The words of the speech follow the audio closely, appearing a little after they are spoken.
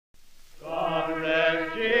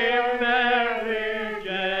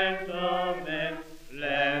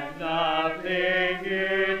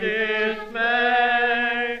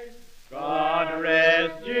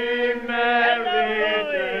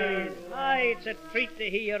It's a treat to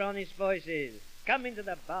hear your honest voices. Come into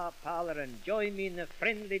the bar parlour and join me in a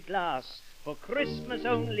friendly glass, for Christmas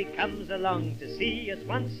only comes along to see us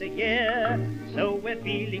once a year. So we're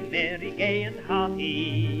feeling merry, gay and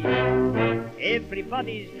hearty.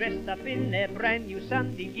 Everybody's dressed up in their brand new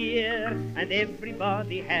Sunday gear, and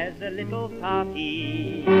everybody has a little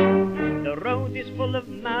party. The road is full of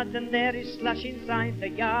mud and there is slush inside the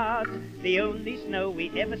yard. The only snow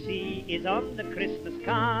we ever see is on the Christmas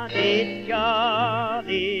card. It's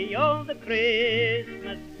jolly all the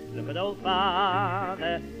Christmas. Look at old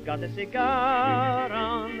father, got a cigar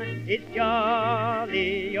on. It's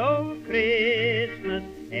jolly old Christmas.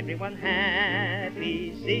 Everyone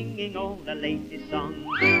happy, singing all the latest songs.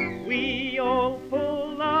 We all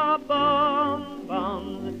pull our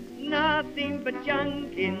bonbons, nothing but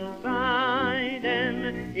junk inside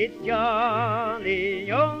them. It's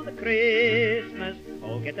jolly old Christmas.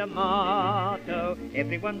 All get a motto,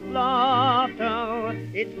 everyone's blotto.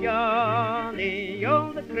 It's jolly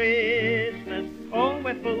old Christmas. Oh,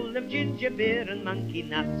 we're full of ginger beer and monkey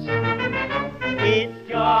nuts. It's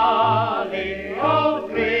jolly old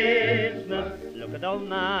Christmas. Look at old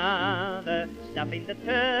mother stuffing the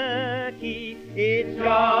turkey. It's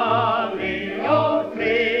jolly old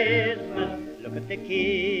Christmas. Look at the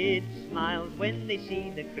kids' smiles when they see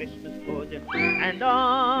the Christmas pud. And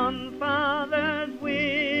on father's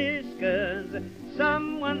whiskers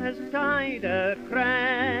someone has tied a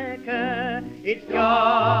cracker. It's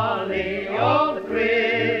jolly old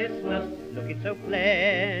Christmas. Look, it's so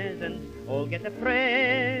pleasant, all get a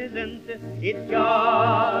present. It's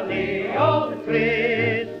jolly old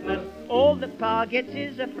Christmas. All the pa gets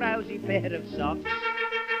is a frowsy pair of socks.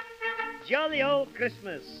 Jolly old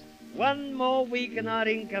Christmas. One more week and our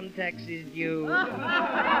income tax is due.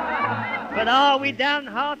 But are we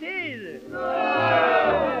downhearted?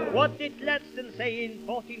 No. What did Gladstone say in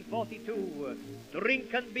 1442?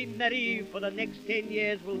 Drink and be merry, for the next 10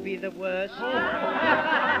 years will be the worst.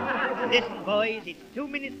 Listen, boys, it's 2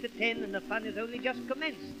 minutes to 10 and the fun has only just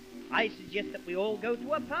commenced. I suggest that we all go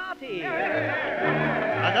to a party.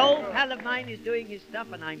 An old pal of mine is doing his stuff,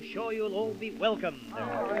 and I'm sure you'll all be welcomed.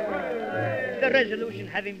 The resolution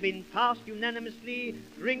having been passed unanimously,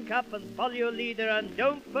 drink up and follow your leader, and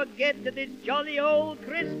don't forget that it's jolly old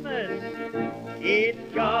Christmas. It's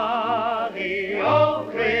jolly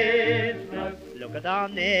old Christmas. Look at our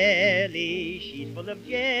Nellie, she's full of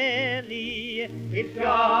jelly. It's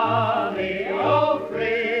jolly old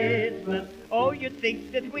Christmas. Oh, you'd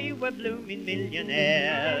think that we were blooming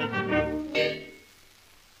millionaires.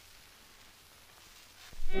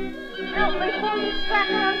 Help me pull this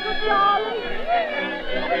cracker, Uncle Charlie.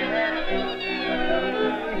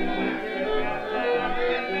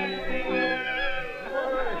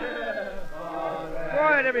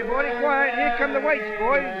 Quiet, everybody, quiet. Here come the waits,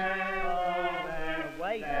 boys.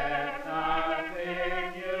 Wait.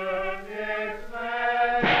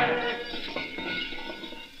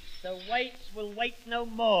 The waits will wait no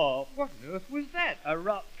more. What on earth was that? A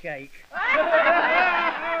rock cake. Hey,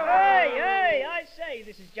 I say,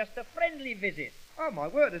 this is just a friendly visit. Oh, my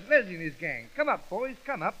word, it's Leslie and his gang. Come up, boys,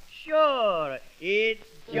 come up. Sure, it's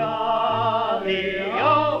jolly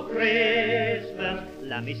old Christmas.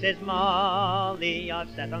 Lammy says, Molly, I've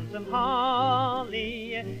sat on some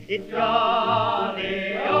holly. It's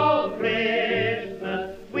jolly old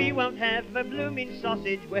Christmas. We won't have a blooming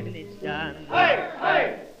sausage when it's done.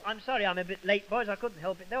 Hey! I'm sorry I'm a bit late, boys. I couldn't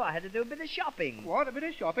help it, though. I had to do a bit of shopping. What, a bit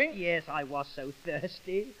of shopping? Yes, I was so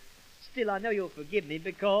thirsty. Still, I know you'll forgive me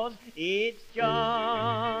because it's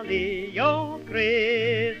jolly old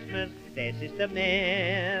Christmas. There's Sister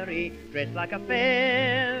Mary, dressed like a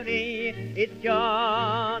fairy. It's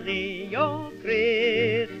jolly old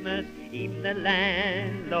Christmas. Even the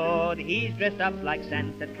landlord, he's dressed up like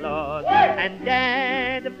Santa Claus. And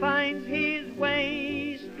Dad finds his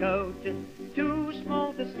waistcoat too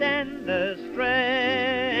small to stand the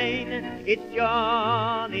strain. It's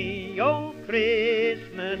jolly old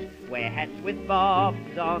Christmas. Wear hats with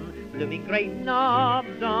bobs on, blooming great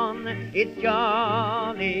knobs on. It's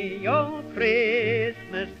jolly old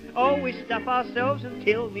Christmas. Oh, we stuff ourselves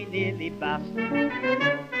until we nearly bust.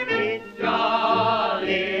 It's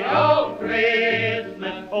jolly old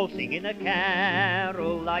Christmas. All singing a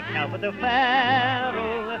carol like Albert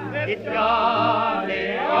O'Farrell. It's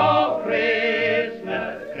jolly old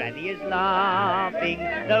Christmas. Granny is laughing,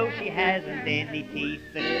 though she hasn't any teeth.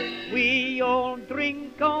 We all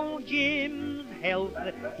drink old Jim's health.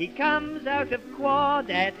 He comes out of quad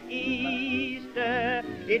at Easter.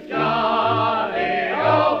 It's jolly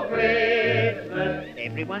old Christmas.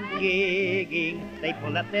 Everyone's gigging, they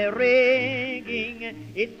pull up their rigging.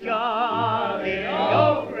 It's jolly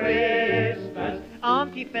old Christmas.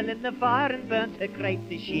 She fell in the fire and burnt her crepe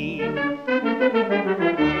to she.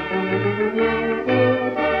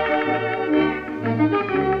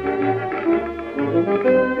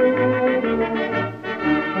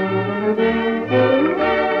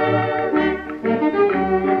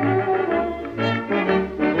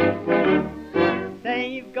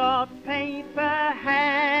 They've got paper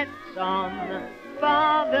hats on,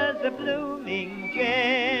 father's a blooming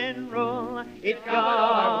general. It's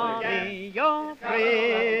jolly old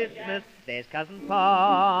Christmas, there's Cousin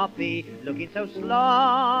Poppy looking so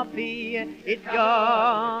sloppy. It's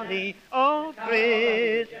jolly old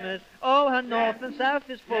Christmas, oh, her north and south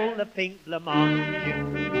is full of pink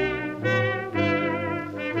blancmange.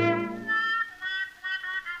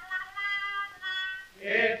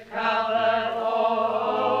 It's covered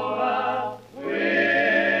over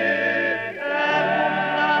with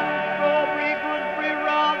strawberry, gooseberry,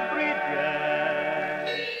 raspberry jam.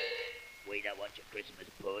 We don't want your Christmas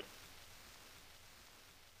pudding.